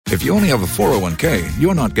If you only have a 401k,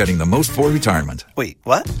 you're not getting the most for retirement. Wait,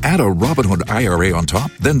 what? Add a Robinhood IRA on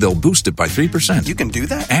top, then they'll boost it by 3%. You can do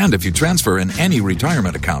that? And if you transfer in any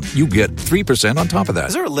retirement account, you get 3% on top of that.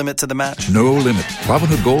 Is there a limit to the match? No limit.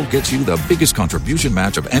 Robinhood Gold gets you the biggest contribution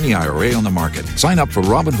match of any IRA on the market. Sign up for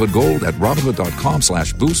Robinhood Gold at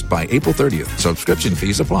Robinhood.com/boost by April 30th. Subscription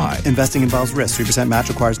fees apply. Investing involves risk. 3% match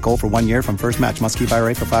requires gold for 1 year from first match. Must keep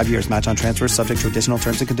IRA for 5 years. Match on transfers subject to additional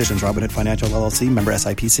terms and conditions. Robinhood Financial LLC, member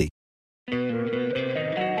SIPC.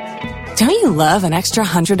 Don't you love an extra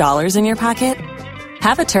 $100 in your pocket?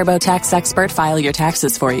 Have a TurboTax expert file your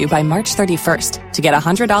taxes for you by March 31st to get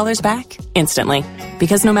 $100 back instantly.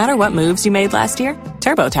 Because no matter what moves you made last year,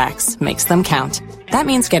 TurboTax makes them count. That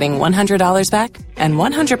means getting $100 back and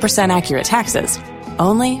 100% accurate taxes,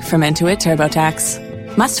 only from Intuit TurboTax.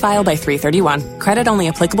 Must file by 3/31. Credit only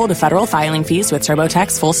applicable to federal filing fees with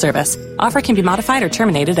TurboTax full service. Offer can be modified or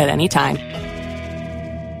terminated at any time.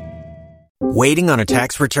 Waiting on a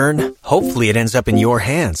tax return? Hopefully it ends up in your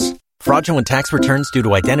hands. Fraudulent tax returns due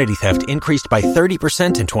to identity theft increased by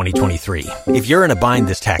 30% in 2023. If you're in a bind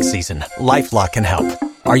this tax season, LifeLock can help.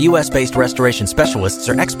 Our U.S.-based restoration specialists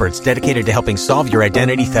are experts dedicated to helping solve your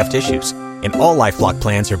identity theft issues. And all LifeLock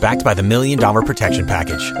plans are backed by the $1 Million Protection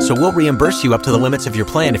Package. So we'll reimburse you up to the limits of your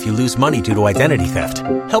plan if you lose money due to identity theft.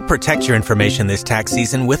 Help protect your information this tax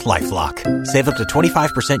season with LifeLock. Save up to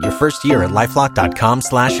 25% your first year at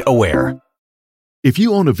LifeLock.com/aware. If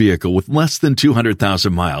you own a vehicle with less than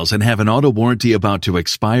 200,000 miles and have an auto warranty about to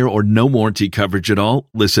expire or no warranty coverage at all,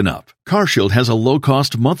 listen up. CarShield has a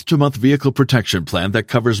low-cost month-to-month vehicle protection plan that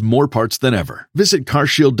covers more parts than ever. Visit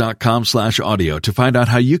carshield.com/audio to find out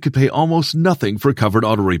how you could pay almost nothing for covered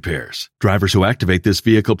auto repairs. Drivers who activate this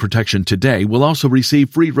vehicle protection today will also receive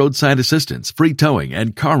free roadside assistance, free towing,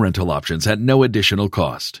 and car rental options at no additional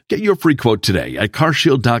cost. Get your free quote today at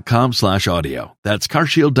carshield.com/audio. That's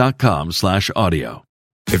carshield.com/audio.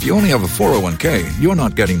 If you only have a 401k, you're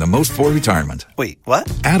not getting the most for retirement. Wait, what?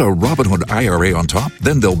 Add a Robinhood IRA on top,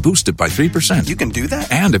 then they'll boost it by 3%. You can do that?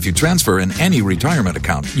 And if you transfer in any retirement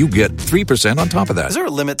account, you get 3% on top of that. Is there a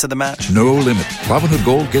limit to the match? No limit. Robinhood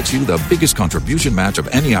Gold gets you the biggest contribution match of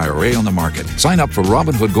any IRA on the market. Sign up for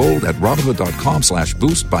Robinhood Gold at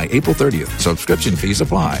Robinhood.com/boost by April 30th. Subscription fees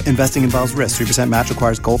apply. Investing involves risk. 3% match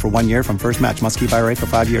requires gold for 1 year from first match. Must keep IRA for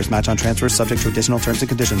 5 years. Match on transfers subject to additional terms and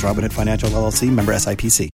conditions. Robinhood Financial LLC, member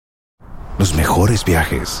SIPC. Los mejores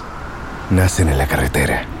viajes nacen en la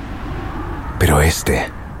carretera, pero este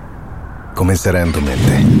comenzará en tu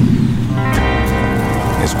mente.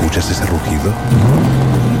 ¿Escuchas ese rugido?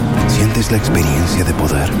 ¿Sientes la experiencia de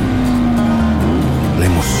poder? ¿La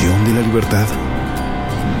emoción de la libertad?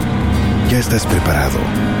 Ya estás preparado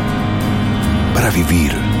para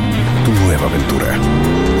vivir tu nueva aventura.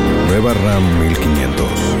 Nueva RAM 1500.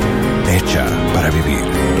 Hecha para vivir.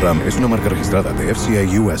 RAM es una marca registrada de FCA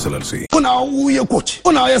US LLC.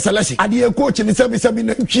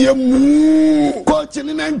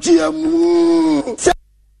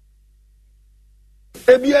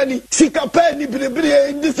 Ebiani, sikapeni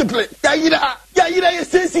bire discipline. Yaira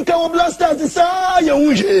yesi ka blasters sa ya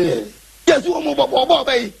unje. Yesu mo baba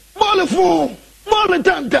bay. Ball fu, ball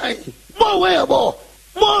tantai. Ball way abo.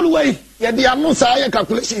 Ball way. Ya di anu sa ya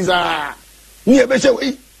calculations ah. Ni ebese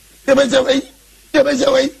we.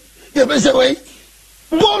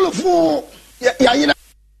 Ball fu. Yaira.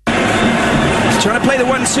 Trying to play the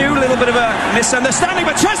 1-2, a little bit of a misunderstanding,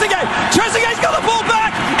 but Trezeguet's got the ball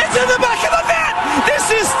back. It's in the back of the net.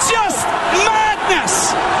 This is just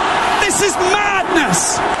madness. This is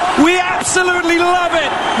madness. We absolutely love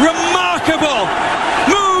it. Remarkable.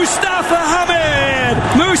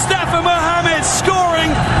 Mustafa Mohamed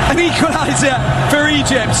scoring an equalizer for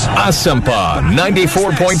Egypt. Asampa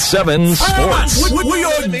 94.7 Sports. We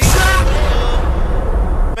are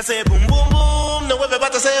say boom boom boom, no we're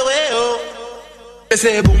about to say well. I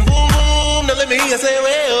say boom boom boom, no let me hear say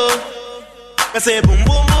well. I say boom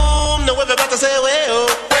boom boom, no we're about to say well.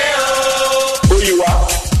 Who you are?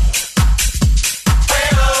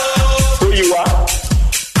 Who you are?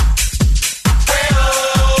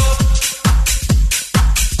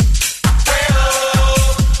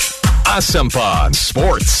 Asampa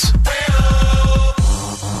Sports.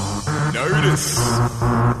 Notice.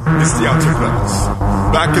 It's the outer brothers.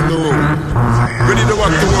 Back in the room. Ready to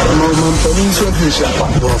rock the world.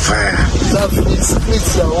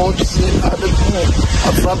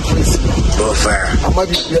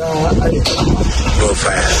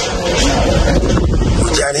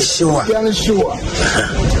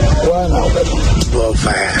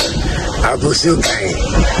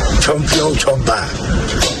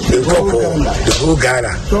 The whole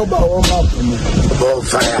Ghana. About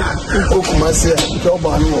fire.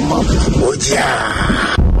 Oh,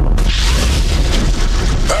 yeah.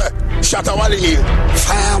 Shatawali,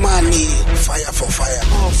 fireman, fire for fire,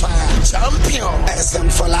 on fire, champion, SM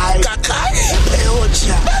for life, Kakai,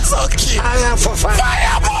 Peocha, that's okay, fire for fire,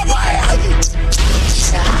 fire for fire,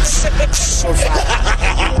 for fire.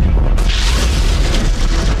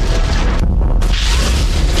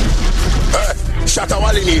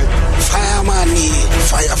 Shatawali, fireman,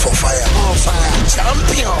 fire for fire, on fire,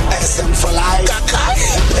 champion, SM for life, Kakai,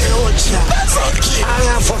 Peocha, that's okay,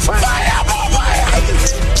 fire for fire, fire for fire.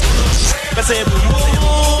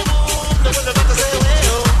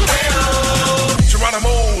 Geronimo,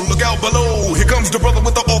 look out below. Here comes the brother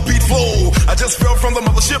with the offbeat flow. I just fell from the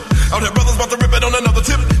mothership. Out here, brothers about to rip it on another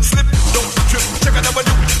tip. Slip, don't trip, check out what I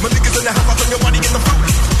do. My niggas in the house, I turn your body in the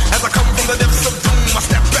fruit. As I come from the depths of doom, I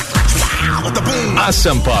step back with the boom.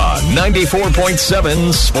 Asampa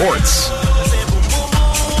 94.7 Sports.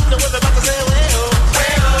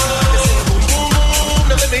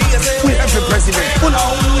 We have the president.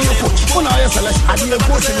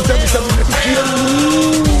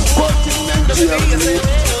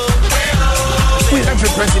 We have the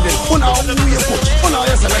president.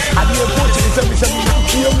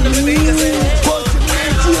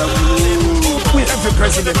 We have the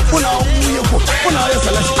president.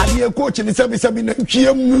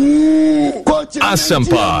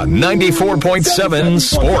 Asampa 94.7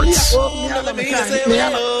 Sports.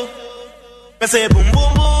 Me say boom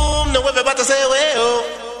boom boom, no everybody say well.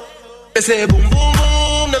 Me say boom boom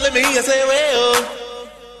boom, no let me hear say well.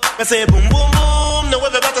 Me say boom boom boom, no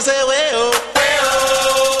everybody say well.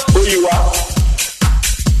 Who you are?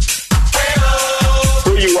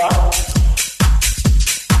 Who you are?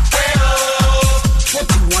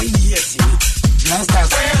 41 years. Last time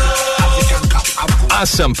African Cup Afcon.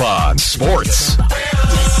 Asampa Sports.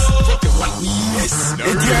 Yes.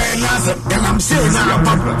 And I'm saying now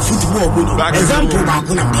about football. Example,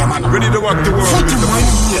 ready to walk the world. 41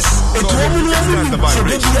 years. And I'm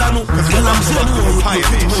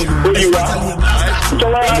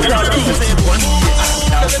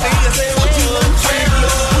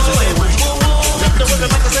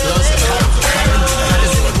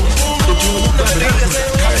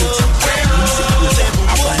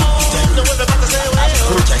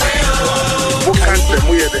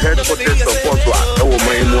we are the headquarters of Boswa.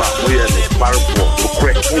 We are the Barpo,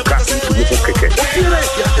 correct. We can't into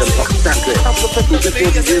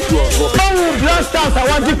Blasters, I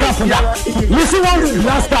want to cap that. You see one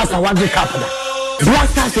blasters, I want to cap that.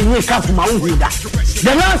 Blasters in your cap, my own reader.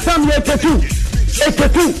 The last time they 82.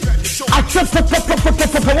 I said,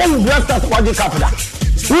 blasters, I want to cap that.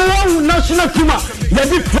 We want national team. The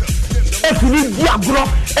big if you need Diablo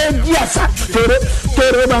and yes,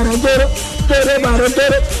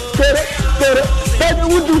 then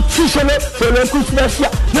we do Tishale for the Christmas.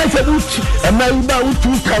 Let's do and my about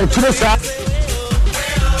 2 times.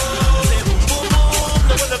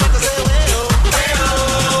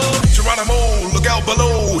 Geronimo, look out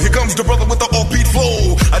below. Here comes the brother with the offbeat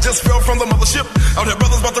flow. I just fell from the mothership. Out here,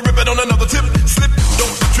 brothers about to rip it on another tip. Slip,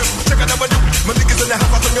 don't trip, check out what I do. My niggas in the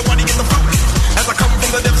house, I turn your body in the fruit. As I come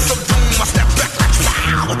from the depths of doom, I step back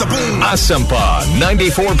with the boom. Asampa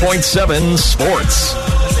 94.7 Sports.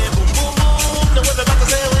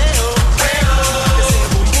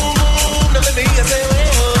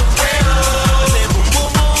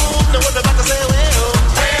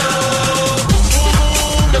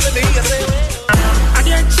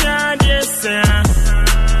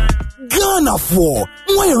 Ghana for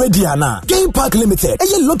why ready ana Game Park Limited a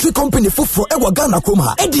lottery company for ewa Ghana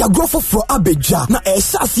Kroma e dia grow for Abeja na e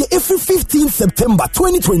sase every 15 September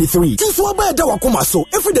 2023 tinso aba da wakoma so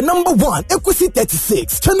every the number 1 equity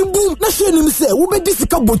 36 tani boom na share nim say wo be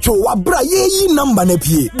disika bocho wa bra ye number na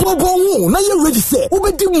pie bobo hu na ye ready say wo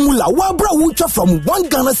be di mula wa bra wo twa from 1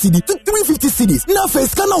 Ghana cedi to 350 cedis na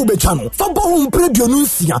face kana wo be twa no fa bo hu predio no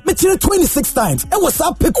nsia me tire 26 times e was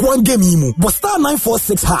up pick one game yimu but star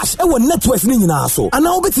 946 hash e was network ni nyina so and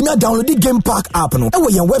now betting me download the Game Park app no e wo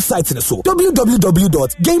your website ni so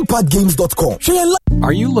www.gameparkgames.com.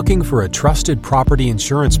 Are you looking for a trusted property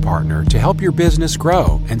insurance partner to help your business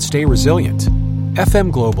grow and stay resilient? FM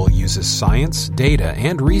Global uses science, data,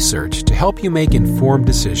 and research to help you make informed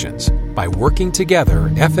decisions. By working together,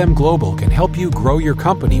 FM Global can help you grow your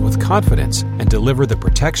company with confidence and deliver the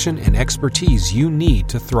protection and expertise you need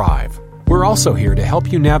to thrive. We're also here to help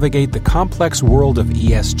you navigate the complex world of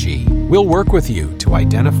ESG. We'll work with you to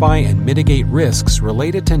identify and mitigate risks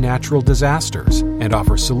related to natural disasters and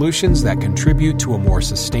offer solutions that contribute to a more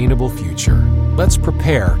sustainable future. Let's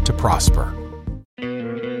prepare to prosper.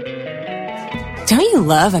 Don't you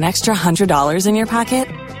love an extra $100 in your pocket?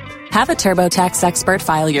 Have a TurboTax expert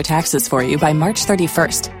file your taxes for you by March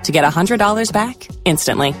 31st to get $100 back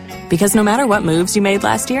instantly. Because no matter what moves you made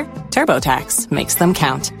last year, TurboTax makes them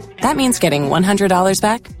count. That means getting $100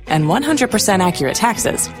 back and 100% accurate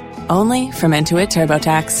taxes, only from Intuit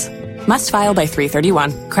TurboTax. Must file by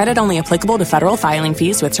 3/31. Credit only applicable to federal filing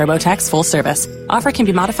fees with TurboTax full service. Offer can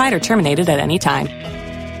be modified or terminated at any time.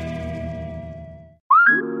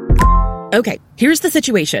 Okay, here's the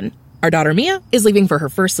situation. Our daughter Mia is leaving for her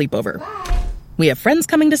first sleepover. We have friends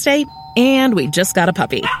coming to stay, and we just got a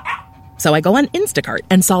puppy. So I go on Instacart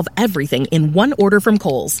and solve everything in one order from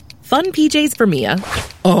Kohl's. Fun PJs for Mia.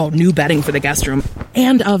 Oh, new bedding for the guest room.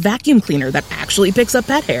 And a vacuum cleaner that actually picks up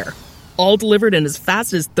pet hair. All delivered in as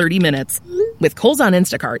fast as 30 minutes. With Kohl's on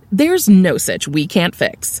Instacart, there's no such we can't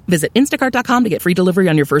fix. Visit instacart.com to get free delivery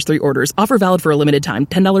on your first 3 orders. Offer valid for a limited time.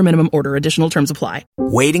 $10 minimum order. Additional terms apply.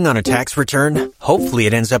 Waiting on a tax return? Hopefully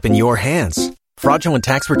it ends up in your hands. Fraudulent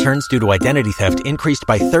tax returns due to identity theft increased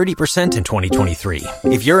by 30% in 2023.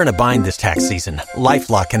 If you're in a bind this tax season,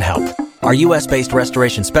 LifeLock can help. Our U.S.-based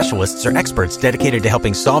restoration specialists are experts dedicated to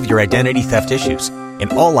helping solve your identity theft issues.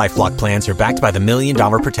 And all LifeLock plans are backed by the $1 Million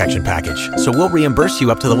Protection Package. So we'll reimburse you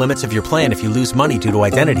up to the limits of your plan if you lose money due to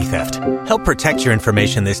identity theft. Help protect your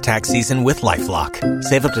information this tax season with LifeLock.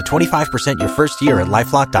 Save up to 25% your first year at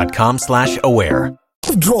LifeLock.com/aware.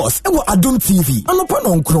 Draws ewa Adom TV anopa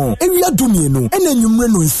no nkron ewia dumienu enanyumre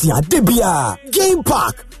no nsia debia Game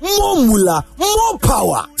Park more mula more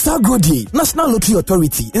power Sagodi National Lottery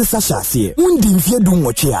Authority in Sashase undi mfie du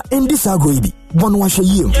nwoche a endi Sagodi bono wa hwe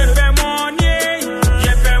yim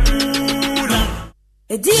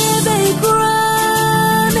Edibe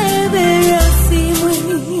grone be yasimwe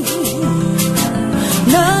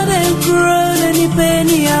na be grone ni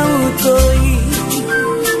peni ya utoi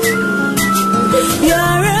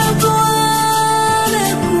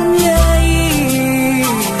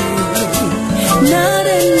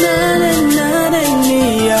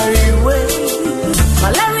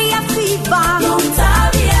Malaria fever,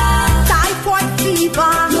 typhoid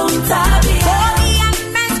fever, body and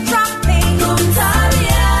menstrual pain,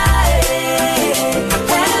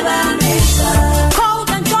 cold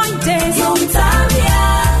and jaundice,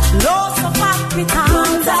 loss of appetite,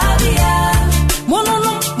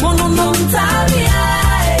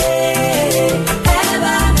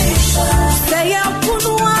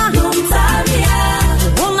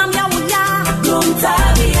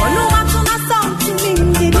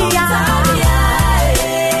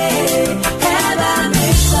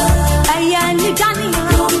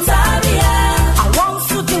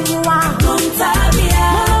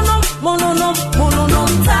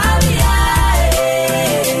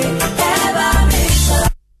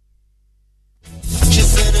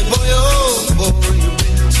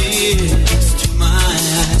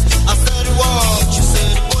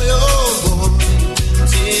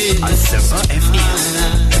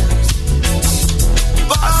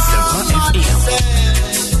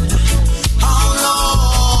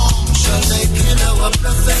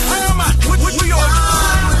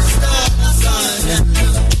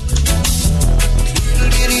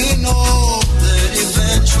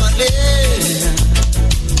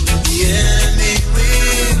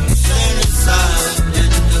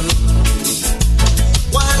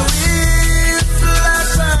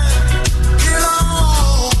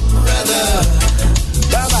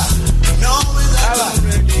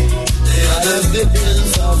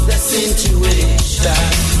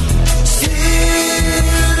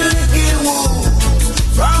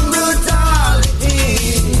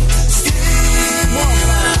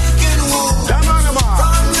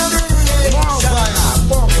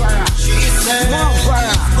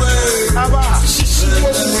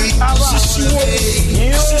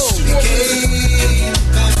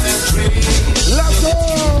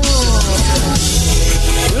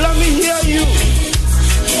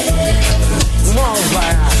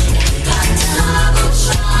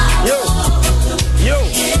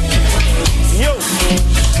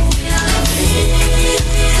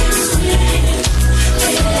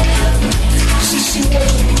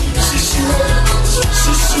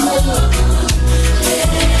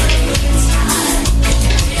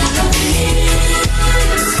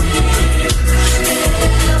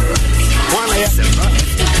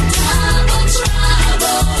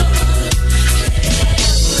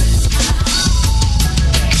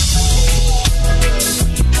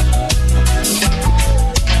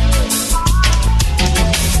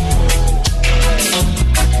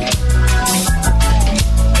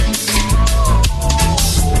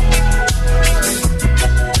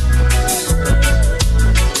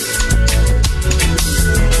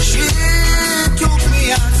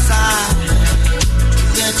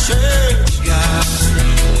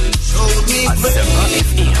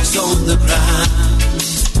 ears on the ground.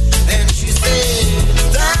 And she said,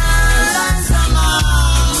 that's a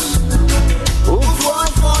man who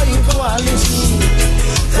fought for equality.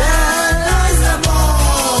 That's a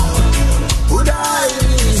boy who died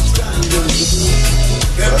in his struggle.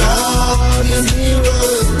 And all his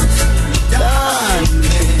heroes died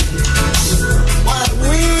men. While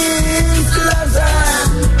we still have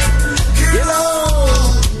kill on,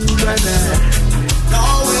 brother. No,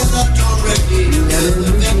 we're not already the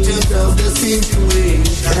victims of the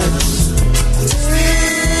situation.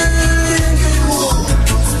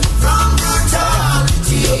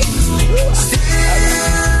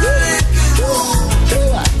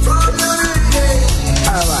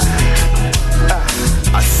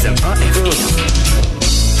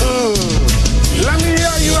 Let me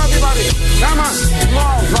hear you, everybody. Come on,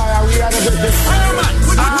 more fire. We are the best. Fireman.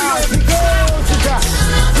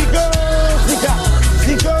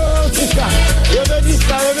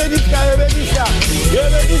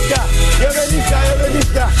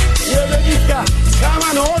 Come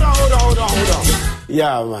on, hold on.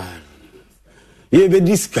 Yeah, man.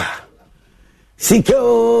 Yebediska. Sika,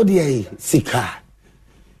 oh, dear, Sika.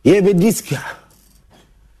 Yebediska.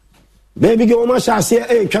 Baby, go, my shall say,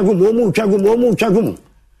 eh, Chagum.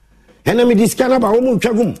 Enemy discana ba omu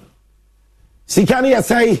twagum. Sika ne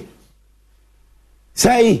say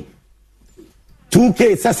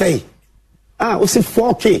 2K say. O say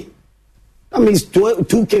 4K. That means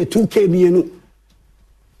 2K bienu.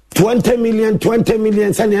 20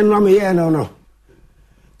 million say na me here no.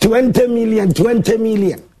 20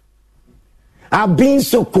 million. I've been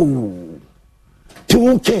so cool.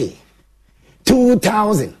 2K.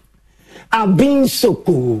 2,000. I've been so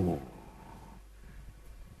cool.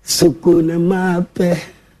 Sukuna mape.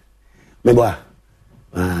 Meboa.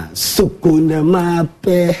 Sukuna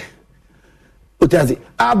mape. Utazi.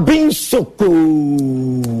 I've been soko.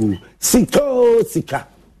 Sika.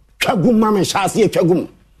 Chagum mame shasi chagum.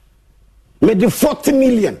 Me the 40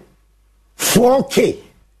 million. 4K.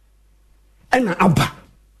 And abba.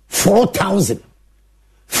 4,000.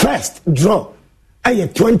 First draw. Aye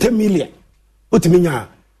 20 million. Utiminya.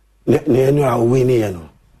 Ne a winning no.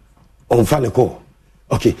 On faneko.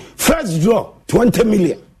 Okay, first draw 20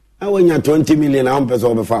 million. I when you 20 million, I'm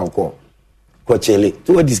person over for call. Coachele.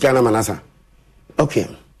 To what this kind of manasa. Okay,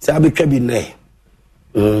 so I be kebi ne.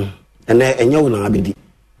 And you na abidi.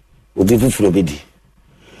 Obi fufu obidi.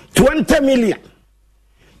 20 million.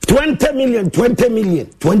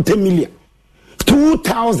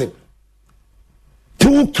 2,000.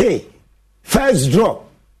 2K. First draw.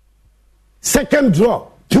 Second draw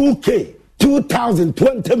 2K. 2,000.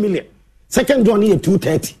 20 million. Second draw near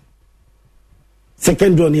 230.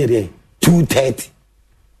 Second draw near 230.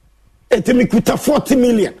 Etemi kuta 40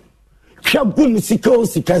 million. Chagum sika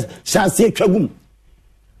shall say chagum.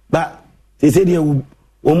 But they say they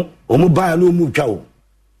buy no move chow.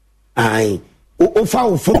 Aye.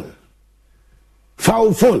 Foul phone.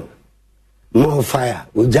 More fire.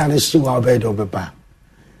 We just show our bed over pa.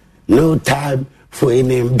 No time for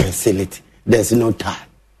any imbecility. There's no time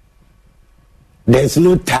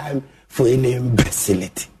for any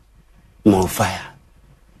imbecility. More fire.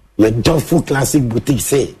 Me Dofu Classic Boutique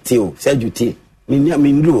say, Tio, said you tea.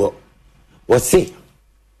 Mindu, what say?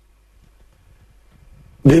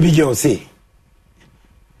 Baby girl say,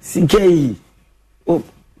 CK, oh,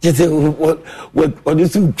 just say, what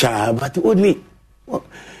is you child, but only,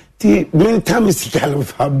 the main time is Sikalo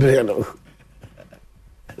Fabreno.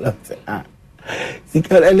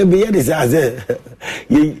 Sikalo LBA is as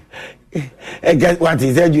I guess what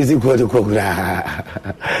he said, you see, what the cobra.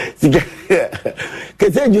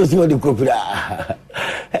 Can say you see what the cobra.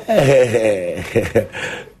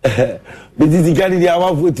 This is the kind of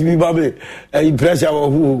hour for TV baby. Impressure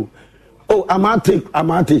of who? Oh,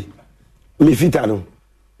 Amate. Me fitano.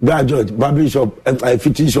 Bad George, Baby shop,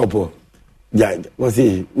 fitting shop. Yeah, what's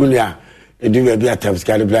he? William, do be a times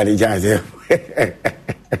kind of bloody jazz. That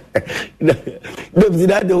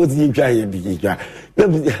was you trying.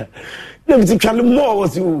 Let me tell more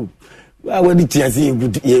was you. I want to see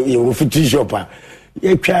you fitting shopper.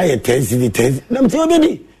 You try a test. Let me tell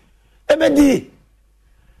you, Ebedi.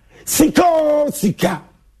 Sika.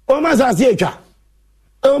 O masa sieka.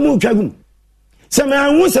 O mu chagum. Some I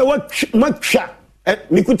want to watch much.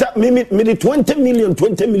 Me kuta me the 20 million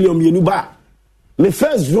you ba. Me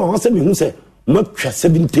first draw say me who say much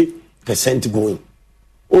 70% going.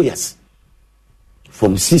 Oh yes.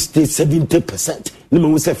 From 60-70%. No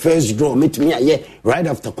me say first draw meet me here right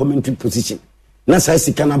after commentary position. Na say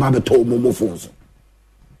sika na ba beto momo phones.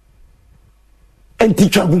 Enti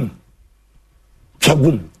chagum.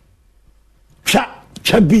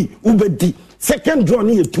 Chabi ubedi second draw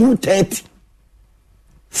ni 230.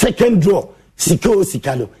 Second draw sika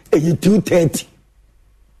sika no 230.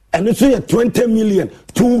 And it's 20 million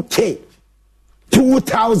 2k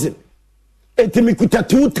 2000. Etimikuta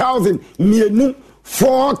 2000 mienu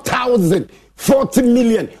 4000 40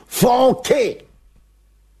 million 4k.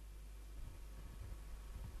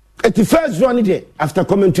 At the first run there after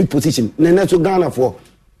commentary position nene so Ghana for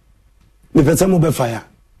me pesa mo be fire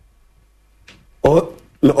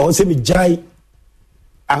or say me jai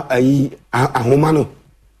ahoma no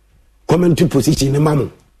commentary position ne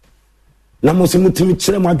mamu na mo se mutimi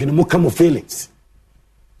kire mo adwene mo kamo feelings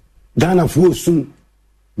Ghana for soon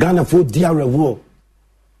Ghana for diare wo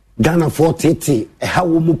Ghana for tete how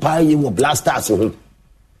mo pa ye wo blasters ho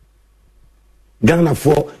Ghana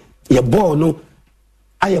for your ball no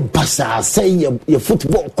I basa say your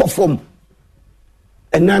football conform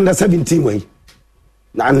and under 17 way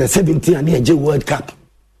na under 17 and the World Cup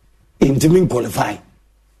in qualify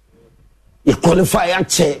you qualify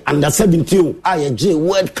actually under 17 I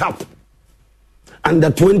World Cup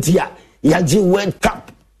under 20 ya World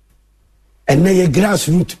Cup and then your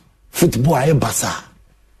grassroots football I basa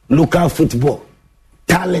local football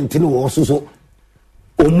talent no also so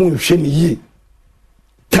omu hwemi yi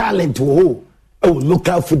talent wo oh,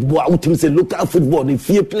 local football. I would say local football. The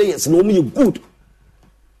few players, no me good.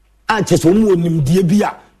 I just want to name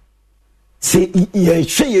Bia. Say, yeah,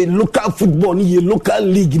 share local football, ni local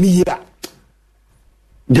league, ni ya.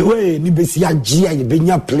 The way ni besi ya Gia, you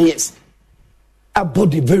benya players.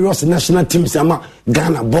 About the various national teams, ama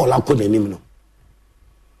Ghana ball, I couldn't name no.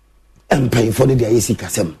 And pay for the IC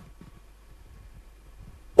Kasem.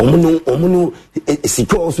 Omuno,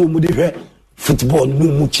 siko also mudi football no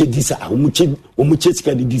muche disa omuche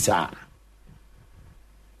skani disa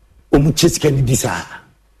omuche skani disa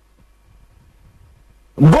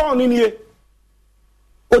born in here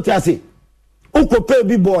otiase ukope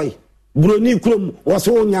bi boy broni krom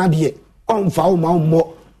waso nya de on fa o ma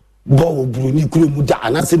mo bo broni krom da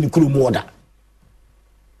na se ni krom oda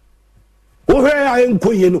o he ayen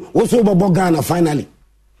koye no wo so bobo Ghana finally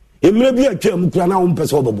emre bi atwa mu kra na wo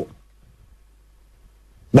mpese obobo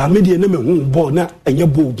ba media na me hu ball na enye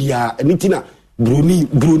ball bia enitina broni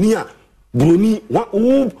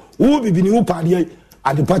wo bibini wo paade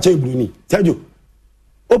adepache broni tajo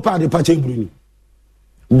o paade pache broni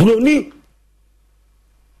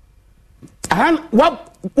and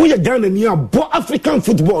what we Ghana ni abo African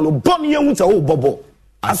football no bon ye hu ta wo bobo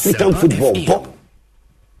African football bo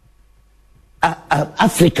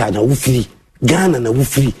Africa na wo free Ghana na wo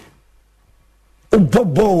free o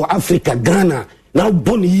bobo Africa Ghana now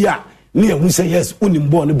boni ya me who say yes unim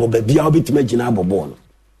ball ni boba bia obetima gina bobo no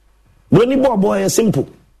boni bobo is simple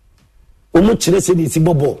o mu kire se di si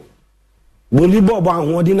bobo boni bobo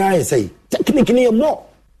ahodi na ye say technique ni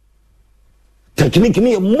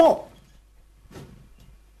more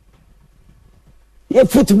ye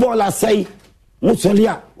football say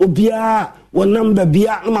musolia obia wo number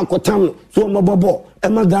bia na makotam so mo bobo e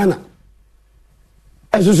ma Ghana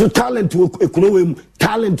as talent to economy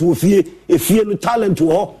talent to fie no talent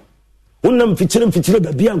to ho unam fitire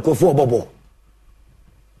ba bia nkofo bobo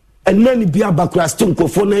enani bia bakra stin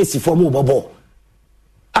nkofo na esi fo mo bobo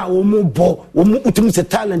a wo mo bo wo mo utum se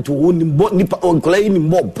talent wo ni bo nipa onkola ni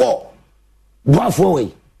bo afo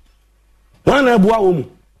we wana bo wo mo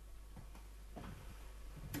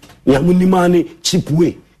ya muni mane cheap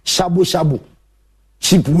way shabu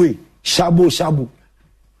cheap way shabu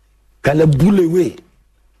kala bule way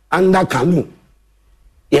under canoe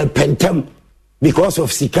ye pentem because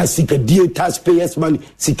of sika die taxpayers money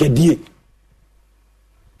sika die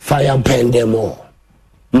fire pen them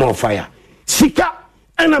more fire sika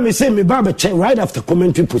and I say me baba check right after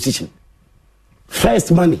commentary position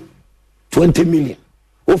first money 20 million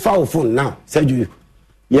offer phone now said you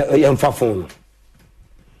ya phone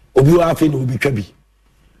obi wa afi no obi twabi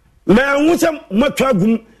me anwusam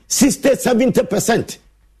matwagum 60-70%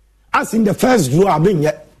 as in the first draw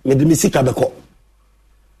abenye me de misika beko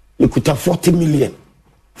me kuta 40 million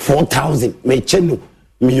 4,000 me chenu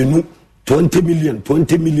mienu 20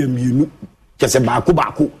 million mienu kese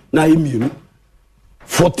baako na ye mienu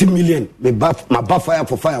 40 million me ma ba fire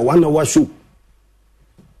for fire 1 hour show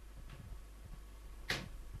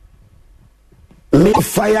me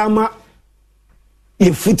fire ma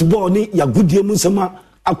e football ni ya gudie mu sama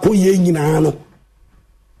akoye nyina no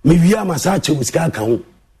me wia masache usika kan ho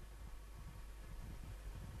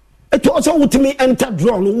it also with me enter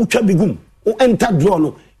draw no utwa bigum o enter draw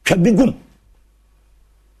no twa bigum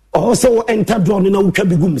also enter draw no na utwa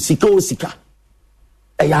bigum sika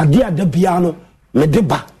e ya dia da bia no me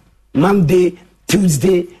deba Monday,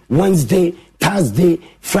 Tuesday, Wednesday, Thursday,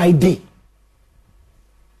 Friday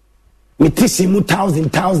me tisi mu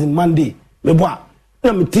 1,000 Monday me boa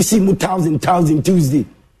na me tisi mu 1,000 Tuesday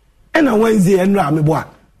and on Wednesday and me boa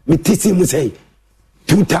me tisi mu say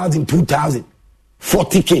 2,000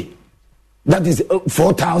 40k that is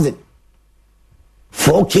 4,000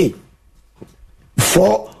 4k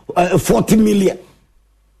 40 million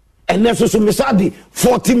and that's so me say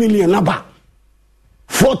 40 million naba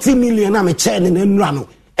 40 million na me chain and enra no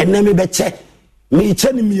and na me be che me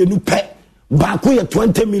chain me nu pe back we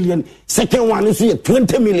 20 million second one is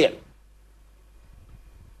 20 million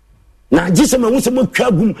now just me want to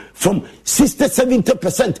twagum from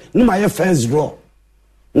 60-70% no my first draw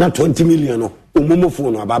na 20 million no omomo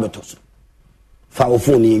phone no ababeto so fa wo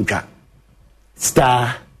phone inka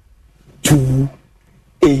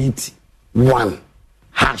 *281#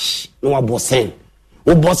 no abosen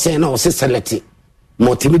wo bosen na o se select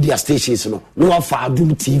multimedia stations no fa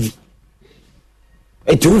Adum TV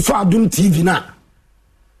etu fa Adum TV na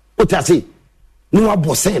o ta say no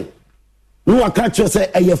abosen no catch you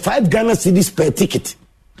say 5 Ghana cedis per ticket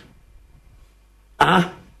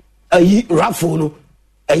ayi raffle no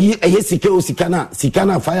ayi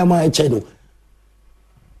sikana fireman channel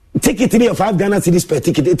ticket in 5 Ghana cedis per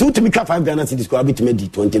ticket it to me 5 Ghana cedis go be to me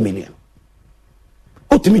 20 million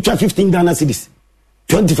o to me 15 Ghana cedis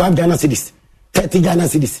 25 Ghana cedis 30 Ghana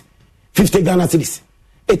cedis 50 Ghana cedis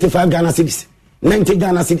 85 Ghana cedis 90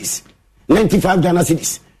 Ghana cedis 95 Ghana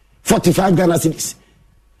cedis 45 Ghana cedis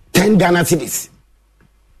 10 Ghana cedis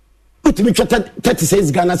o to me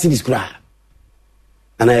 36 Ghana cedis cry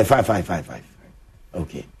and I have 5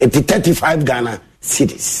 okay it's 35 Ghana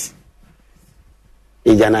cedis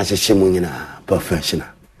ijana shemunyina professional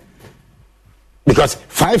because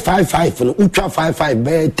 555 no ultra 55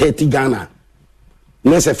 be 30 Ghana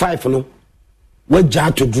no say 5 no we ja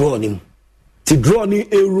to draw him to draw ni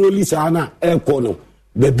e roll sana e ko no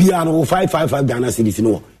be bia no 555 Ghana cedis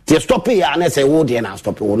no to stop here na say wo dey na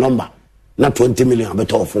stop wo number na 20 million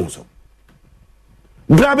beto phone so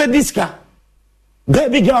grabe diska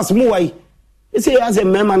baby girls mu wai you say as a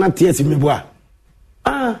member na TS me boa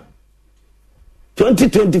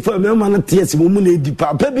 2024 member na TS mu na di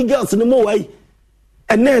pa baby girls no mu wai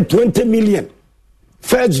and then 20 million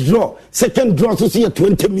first draw second draw so see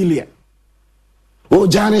 20 million o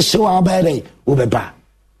jane show abere o beba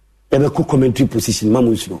e be ko commentary position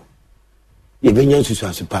mamu so ye be nyan susu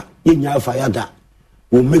asopa ye nya fire da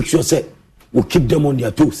we make sure say we keep them on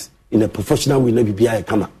their toes in a professional way na bibia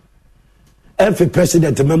kama every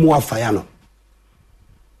president memo fire no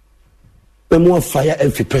memo fire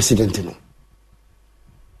every president no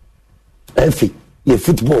every ye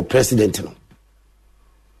football president no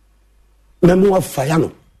memo fire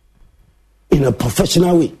no in a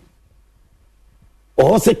professional way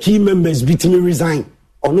or say key members beat me resign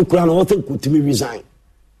or no kura no also could me resign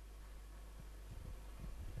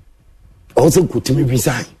also could me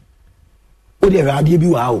resign o de radio bi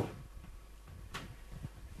wow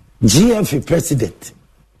GFA president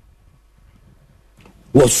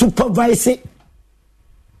was supervising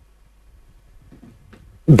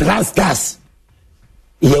blasters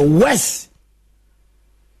your West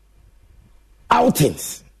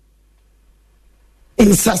outings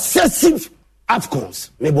in successive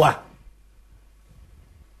Afcons. Meboa.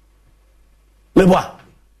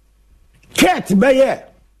 Kurt Bayer,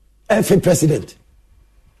 FA president.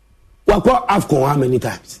 Wako Afcon how many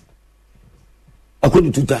times? Wako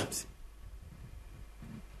 2 times.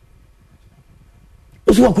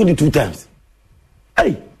 Also wako 2 times.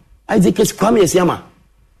 Hey, Isaac Kwame Esiama,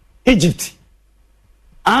 Egypt.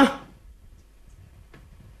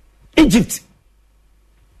 Egypt.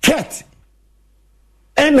 Kurt.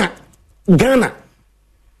 Ena. Ghana.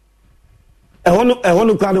 I want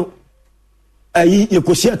to call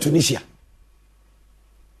Yekosia Tunisia.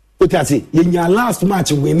 What I say? In your last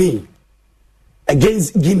match winning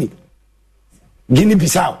against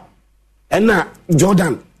Guinea-Bissau, and now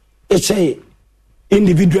Jordan, it's a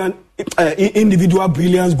individual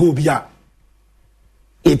brilliance go bia.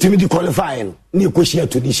 It me qualifying Yekosia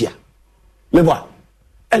Tunisia. Meba,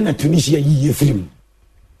 and Tunisia ye film.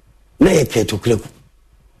 Na ye to club.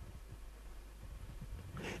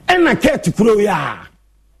 And I care to grow ya.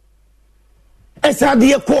 As I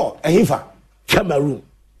dear call a heifer, Cameroon.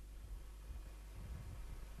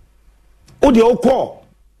 Oh, the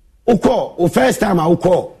call, first time I will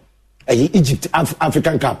call Egypt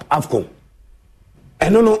African Cup, Afcon.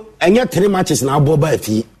 And no, and yet 3 matches now, Boba F.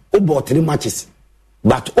 About 3 matches,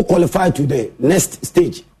 but qualify to the next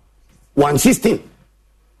stage 116.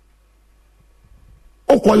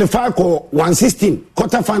 Qualify for 116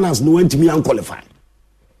 quarterfinals, no went to me unqualified.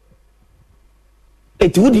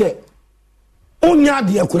 It would ye onya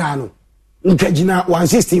de kurano nkagina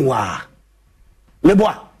 116 wa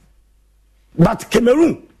Meboa. But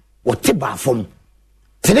Cameroon, what tiba from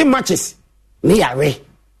 3 matches, ni are.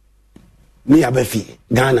 Me abefi,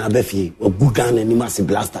 Ghana abefi, or good Ghana ni masi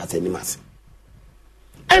blasters ni masi.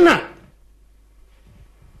 Ena,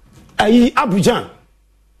 ayi Abidjan,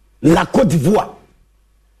 la Côte d'Ivoire.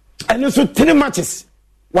 And also 3 matches.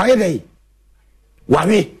 Why they?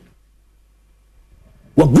 Why?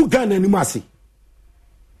 What good Ghana ni masi?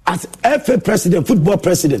 As FA president, football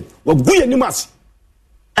president, what good ni masi?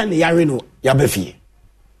 And the Yarino yabefi.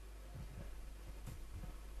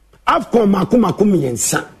 Afcon makumakumi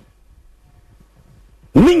yensa.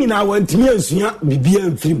 Ning na wantimi ansua bibia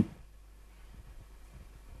mfrim.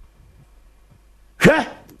 Hwe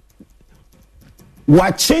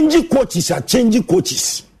wa change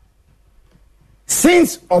coaches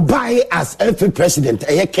since Obaye as FA president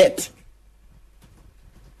ket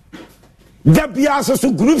Gabia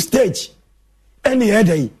so group stage any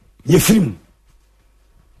header ye film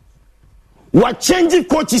wa change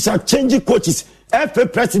coaches FA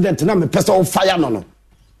president na me person on fire no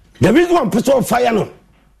the reason one person on fire no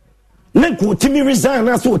na ko timi resign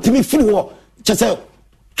na so timi free wo chese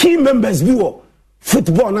key members bi wo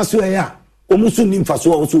football na so ya omusu nimfa so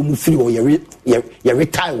wo so mu free wo ye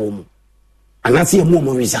retire wo mu anase ye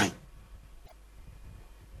mu resign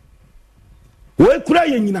we kura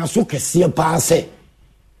ye nyina so kese pa se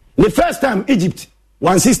the first time Egypt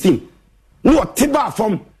 116 no tiba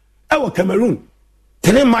from our Cameroon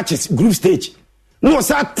 3 matches group stage no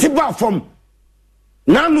sa tiba from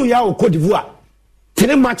nanu ya o Côte d'Ivoire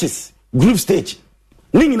 3 matches group stage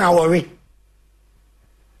ning na worry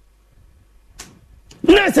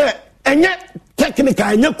na say enye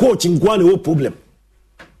technical enye coaching kwa no problem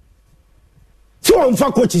so on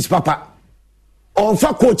fa coaches papa on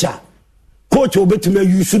fa coach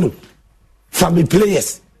obetumi use no family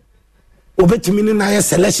players obetumi na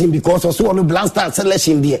selection because also on blaster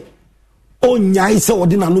selection there onyai se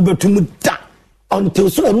odi na no betum da until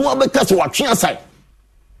so no abeka so watwe aside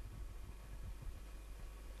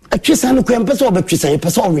atwesa no kwem pese obetwesa ye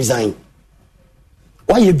pese o resign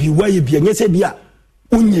why you be anya se bia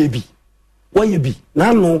unye bi why bi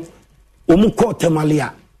na no omuko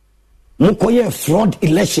temalia mukoye fraud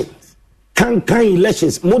elections can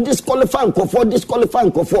elections mo disqualify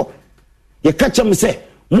nkofo ye catch me say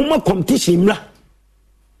muma competition mra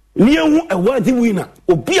ni ehu a worthy winner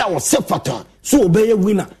obi a was factor so obey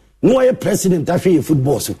winner no ye president after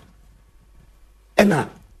football so ena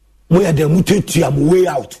mo ya de mutetu am way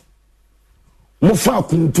out mo fa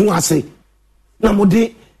kuntu ase na mo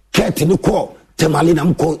de kete no call temali na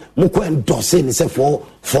mo endorse ni say for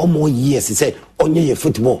 4 more years he said onye ye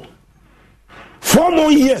football 4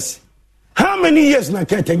 more years. How many years na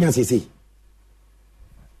kete nya say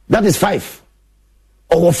that is 5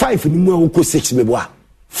 or 5 ni mo ko 6 beboa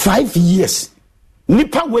 5 years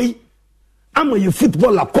nipa way am a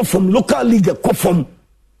footballer come from local league come from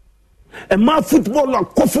a ma footballer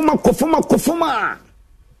kofuma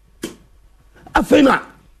afena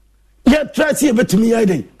ya try see betumi ya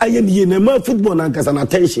dey aye ni na ma football na nkasa na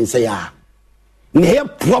attention say ya na ya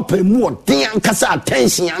proper mu odin ankasa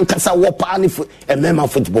attention ankasa wo pa ni a member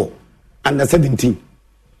football under 17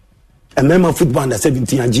 a member football under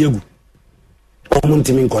 17 ajiegu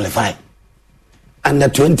omuntimi qualify under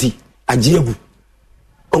 20 ajiegu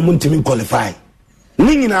omuntimi qualify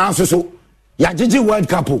ningi na asoso ya jeje world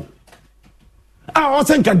cup o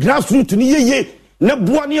senka grassroots ni yeye na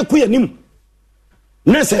boa ne ko yanim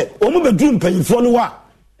na se omu bedrum panyifo no wa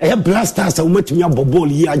e blasters a omatimi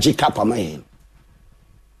abobol yi age cup amaye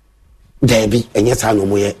debi enye sa no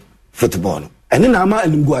moye football no ene na ama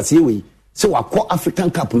alimgu ase we se wakọ African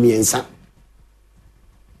Cup miensa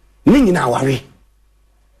ningi na ware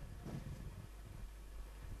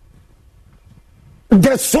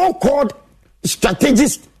the so-called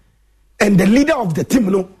strategist and the leader of the team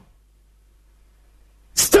no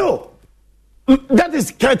still that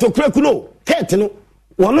is Kaito Krekuno Kate no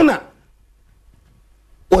wonona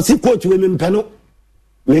wasi coach we mpeno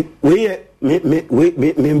me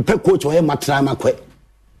mpe coach we matra makwe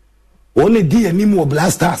woni di animu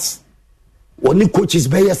blasters woni coaches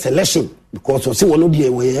be selection because wasi wono di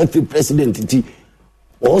we FA president ti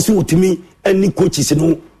also utimi any coaches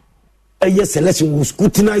no aye selection we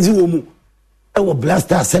scrutinize wo mu e wo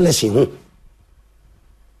blaster selection ho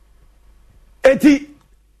eti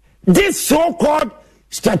this so-called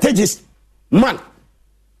strategist man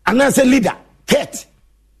and as a leader Kate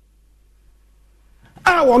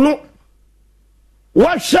wono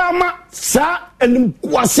washama sa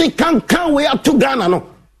wasi kan we to Ghana no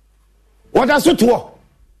what does it wo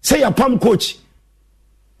say a pam coach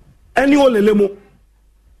any olele mo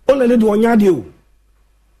olele do onyade o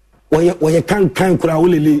Why can kura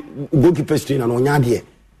olele goalkeeper trainer no nya de.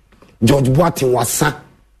 George Boateng wasa.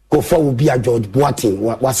 Kofa will be a George Boateng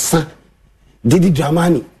wasa. Didi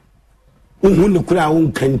Dramani. Unhun kura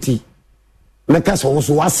un kanti. Meka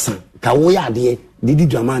so wasa. Ka wo ya de Didi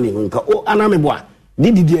Dramani nka o anameboa.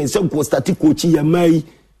 Didi de se ko start coach ya mai.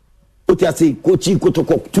 Oti ase coach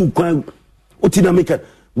kotoko tu kwan. Oti na make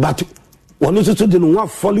but wono so de no wa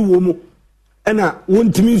follow wo mu. Ena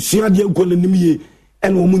wontimi sua de ko nanim ye.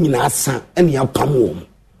 And woman in Asa and your pam wom.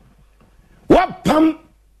 What pam?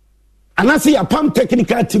 And I say a pam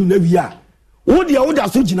technical team Nevia. Would the older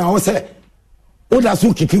Sujina or say, Oda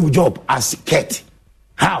Suki job as cat?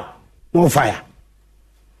 How? More fire.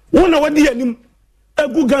 One of the enemy, a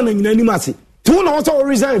good gun in any massy. Two also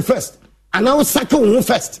resign first, and now second one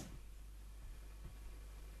first.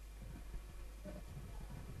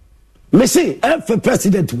 Messi, for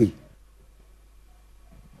president we.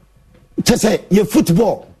 Say your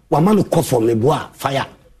football, one man call from the bois fire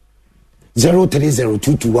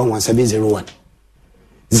 0302211701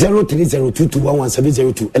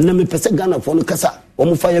 0302211702 and let me person Ghana for no kasa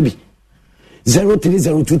omo fire bi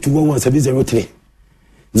 0302211703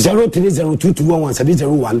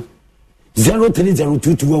 0302211701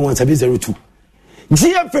 0302211702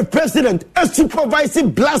 GFA president is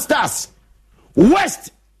supervising blasters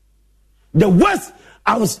West the West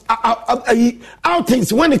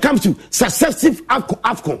outings when it comes to successive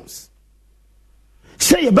Afcons.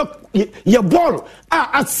 Say your ball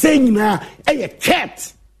at saying a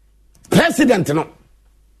cat president no.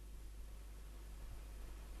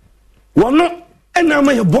 One no and I'm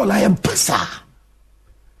your ball I am passa.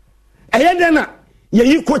 Ayadana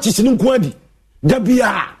ye coaches in Kwadi.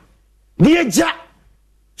 Dabia Deja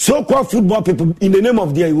so-called football people in the name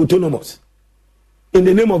of the autonomous, in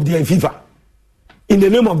the name of the FIFA. In the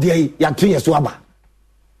name of the Yatuya Swaba,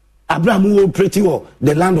 Abraham will pretty well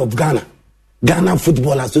the land of Ghana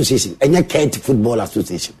Football Association, and your Kent Football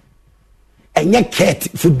Association, and your Kent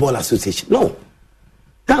Football Association. No,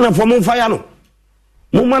 Ghana for Monfayano,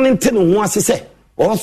 no man in 10 wants to say,